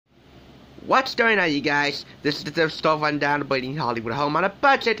What's going on, you guys? This is the thrift store rundown, bleeding Hollywood home on a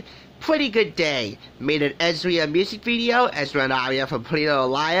budget. Pretty good day. Made an Ezra music video, Ezra and Aria from Pretty Little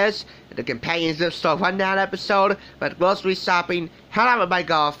Liars, the companion thrift store rundown episode, went grocery shopping, hung out with my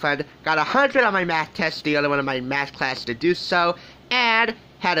girlfriend, got 100 on my math test, the other one in my math class to do so, and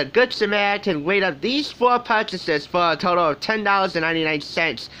had a good Samaritan rate up these 4 purchases for a total of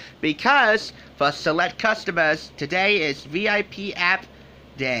 $10.99, because for select customers, today is VIP app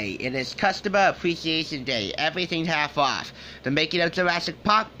Day. It is Customer Appreciation Day. Everything's half off. The Making of Jurassic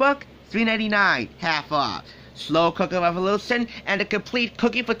Park book, $3.99, half off. Slow Cooker Revolution and the Complete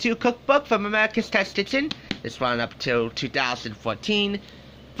Cooking for Two cookbook from America's Test Kitchen. This one up till 2014,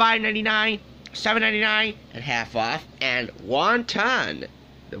 $5.99, $7.99, and half off. And Wonton,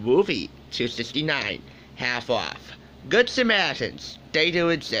 the movie, $2.69, half off. Good Samaritans, they do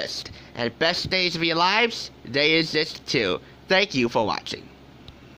exist. And best days of your lives, they exist too. Thank you for watching.